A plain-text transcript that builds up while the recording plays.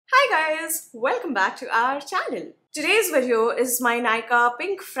Hi guys, welcome back to our channel. Today's video is my Nykaa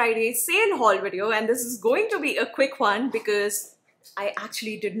Pink Friday sale haul video, and this is going to be a quick one because I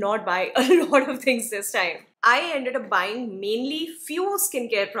actually did not buy a lot of things this time. I ended up buying mainly few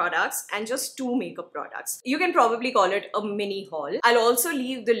skincare products and just 2 makeup products. You can probably call it a mini haul. I'll also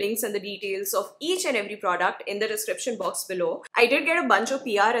leave the links and the details of each and every product in the description box below. I did get a bunch of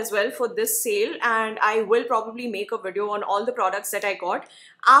PR as well for this sale, and I will probably make a video on all the products that I got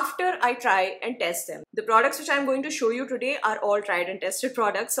after I try and test them. The products which I'm going to show you today are all tried and tested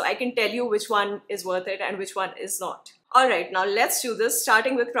products, so I can tell you which one is worth it and which one is not. Alright, now let's do this,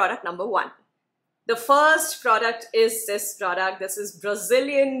 starting with product number 1. The first product is this product. This is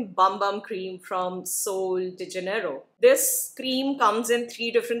Brazilian Bum cream from Janeiro. This cream comes in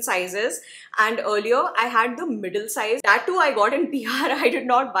 3 different sizes, and earlier I had the middle size. That too I got in PR. I did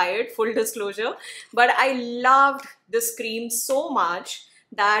not buy it, full disclosure, but I loved this cream so much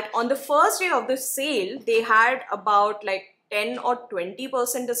that on the first day of the sale they had about like 10 or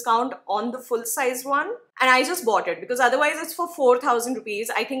 20% discount on the full size one, and I just bought it because otherwise it's for 4,000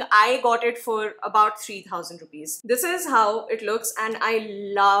 rupees. I think I got it for about 3,000 rupees. This is how it looks, and I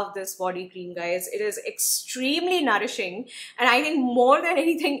love this body cream, guys. It is extremely nourishing, and I think more than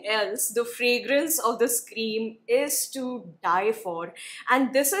anything else, the fragrance of this cream is to die for.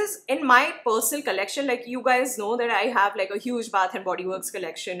 And this is in my personal collection. Like, you guys know that I have like a huge Bath and Body Works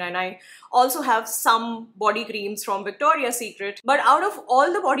collection, and I also have some body creams from Victoria's Secret. But out of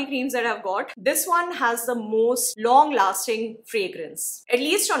all the body creams that I've got, this one has the most long-lasting fragrance. At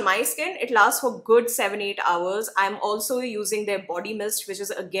least on my skin, it lasts for good 7-8 hours. I'm also using their body mist, which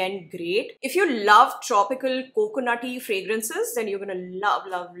is again great. If you love tropical coconutty fragrances, then you're gonna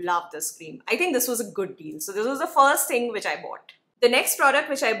love this cream. I think this was a good deal. So this was the first thing which I bought. The next product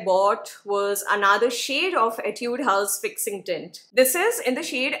which I bought was another shade of Etude House Fixing Tint. This is in the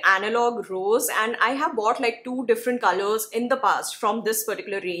shade Analog Rose, and I have bought like 2 different colors in the past from this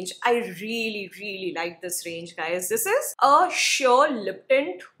particular range. I really like this range, guys. This is a sheer lip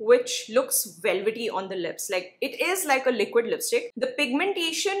tint which looks velvety on the lips. Like, it is like a liquid lipstick. The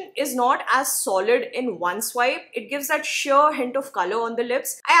pigmentation is not as solid in one swipe. It gives that sheer hint of color on the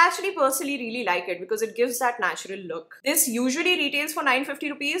lips. I actually personally really like it because it gives that natural look. This usually retails for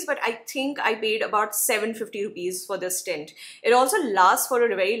 950 rupees, but I think I paid about 750 rupees for this tint. It also lasts for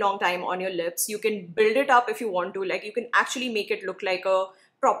a very long time on your lips. You can build it up if you want to. Like, you can actually make it look like a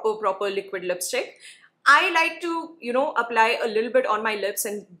proper liquid lipstick. I like to, apply a little bit on my lips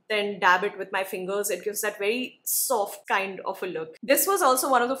and then dab it with my fingers. It gives that very soft kind of a look. This was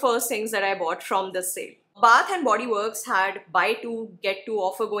also one of the first things that I bought from this sale. Bath and Body Works had buy 2 get 2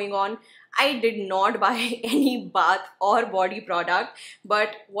 offer going on. I did not buy any bath or body product, but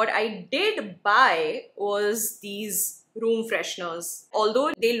what I did buy was these room fresheners.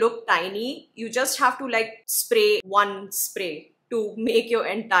 Although they look tiny, you just have to like spray one spray to make your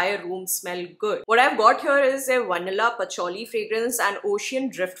entire room smell good. What I've got here is a vanilla patchouli fragrance and ocean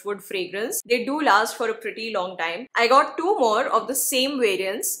driftwood fragrance. They do last for a pretty long time. I got 2 more of the same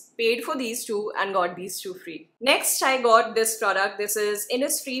variants, paid for these 2 and got these 2 free. Next, I got this product. This is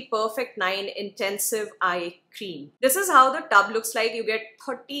Innisfree Perfect 9 Intensive Eye Cream. This is how the tub looks like. You get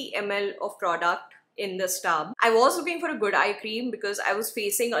 30 ml of product in this tub. I was looking for a good eye cream because I was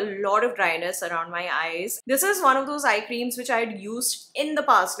facing a lot of dryness around my eyes. This is one of those eye creams which I had used in the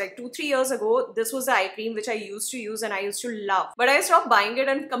past, like 2-3 years ago. This was the eye cream which I used to use and I used to love. But I stopped buying it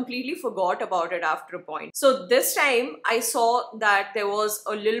and completely forgot about it after a point. So this time I saw that there was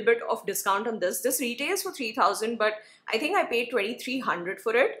a little bit of discount on this. This retails for 3,000, but I think I paid 2,300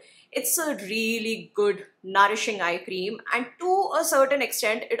 for it. It's a really good nourishing eye cream, and to a certain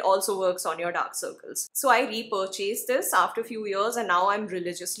extent it also works on your dark circles. So I repurchased this after a few years and now I'm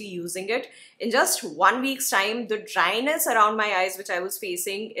religiously using it. In just 1 week's time, the dryness around my eyes which I was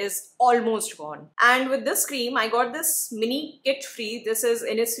facing is almost gone. And with this cream, I got this mini kit free. This is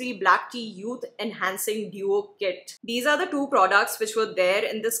Innisfree Black Tea Youth Enhancing Duo Kit. These are the 2 products which were there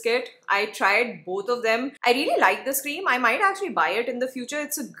in this kit. I tried both of them. I really like this cream. I might actually buy it in the future.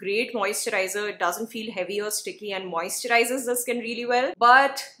 It's a great moisturizer. It doesn't feel heavy or sticky and moisturizes the skin really well.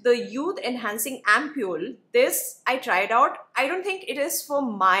 But the Youth Enhancing Ampule, this I tried out. I don't think it is for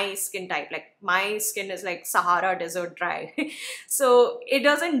my skin type. Like, my skin is like Sahara Desert dry. So it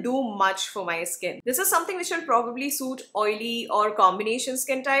doesn't do much for my skin. This is something which will probably suit oily or combination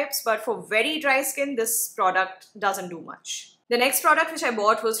skin types, but for very dry skin, this product doesn't do much. The next product which I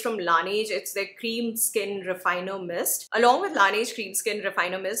bought was from LANEIGE. It's their Cream Skin Refiner Mist. Along with LANEIGE Cream Skin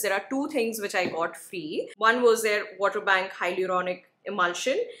Refiner Mist, there are 2 things which I got free. One was their Water Bank Hyaluronic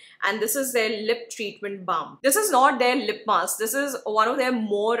emulsion, and this is their lip treatment balm. This is not their lip mask. This is one of their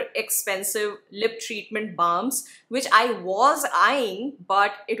more expensive lip treatment balms, which I was eyeing,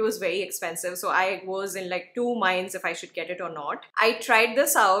 but it was very expensive. So I was in like two minds if I should get it or not. I tried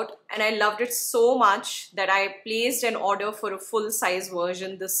this out and I loved it so much that I placed an order for a full-size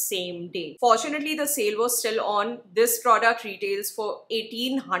version the same day. Fortunately, the sale was still on. This product retails for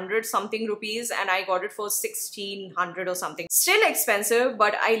 1800 something rupees and I got it for 1600 or something. Still expensive,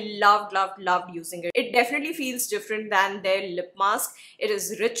 but I loved using it. It definitely feels different than their lip mask. It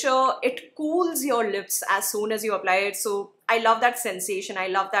is richer. It cools your lips as soon as you apply it. So I love that sensation. I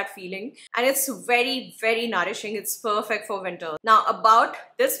love that feeling. And it's very, very nourishing. It's perfect for winter. Now about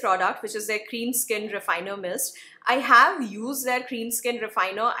this product, which is their Cream Skin Refiner Mist. I have used their Cream Skin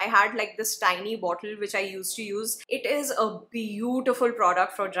Refiner. I had like this tiny bottle which I used to use. It is a beautiful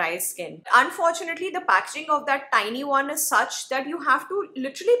product for dry skin. Unfortunately, the packaging of that tiny one is such that you have to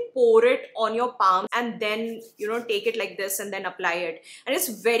literally pour it on your palm and then, you know, take it like this and then apply it. And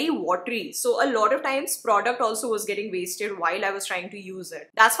it's very watery. So a lot of times product also was getting wasted while I was trying to use it.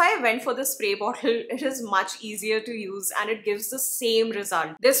 That's why I went for the spray bottle. It is much easier to use and it gives the same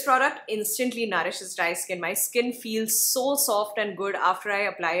result. This product instantly nourishes dry skin. My skin feels so soft and good after I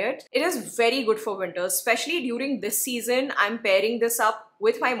apply it. It is very good for winter, especially during this season. I'm pairing this up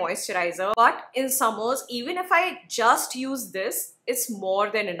with my moisturizer, but in summers, even if I just use this, it's more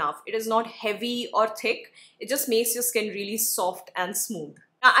than enough. It is not heavy or thick. It just makes your skin really soft and smooth.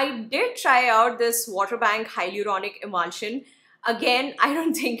 Now, I did try out this Waterbank Hyaluronic Emulsion. Again, I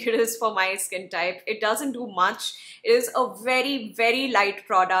don't think it is for my skin type. It doesn't do much. It is a very, very light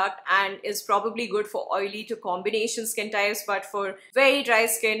product and is probably good for oily to combination skin types, but for very dry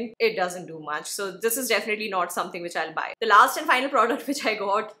skin, it doesn't do much. So this is definitely not something which I'll buy. The last and final product which I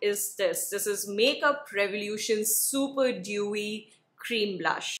got is this. This is Makeup Revolution's Super Dewy Cream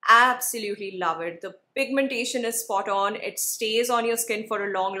Blush. Absolutely love it. The pigmentation is spot on. It stays on your skin for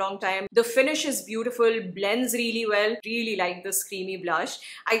a long time. The finish is beautiful, blends really well. Really like this creamy blush.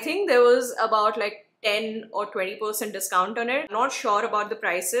 I think there was about like 10 or 20% discount on it. Not sure about the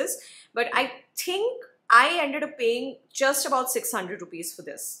prices, but I think I ended up paying just about 600 rupees for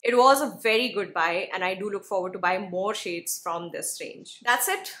this. It was a very good buy and I do look forward to buying more shades from this range. That's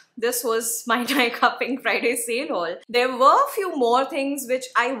it. This was my Nykaa Pink Friday sale haul. There were a few more things which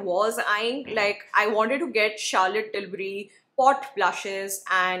I was eyeing. Like I wanted to get Charlotte Tilbury pot blushes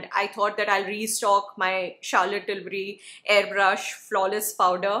and I thought that I'll restock my Charlotte Tilbury Airbrush Flawless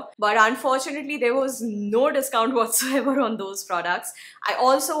Powder, but unfortunately there was no discount whatsoever on those products. I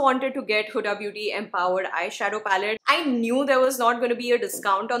also wanted to get Huda Beauty Empowered Eyeshadow Palette. I knew there was not going to be a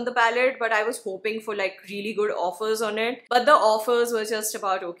discount on the palette, but I was hoping for like really good offers on it. But the offers were just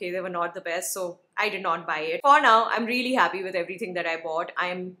about okay, they were not the best, so I did not buy it. For now, I'm really happy with everything that I bought.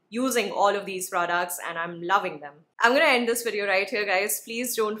 I'm using all of these products and I'm loving them. I'm gonna end this video right here, guys.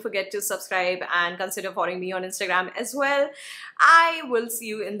 Please don't forget to subscribe and consider following me on Instagram as well. I will see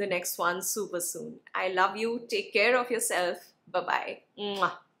you in the next one super soon. I love you. Take care of yourself. Bye-bye.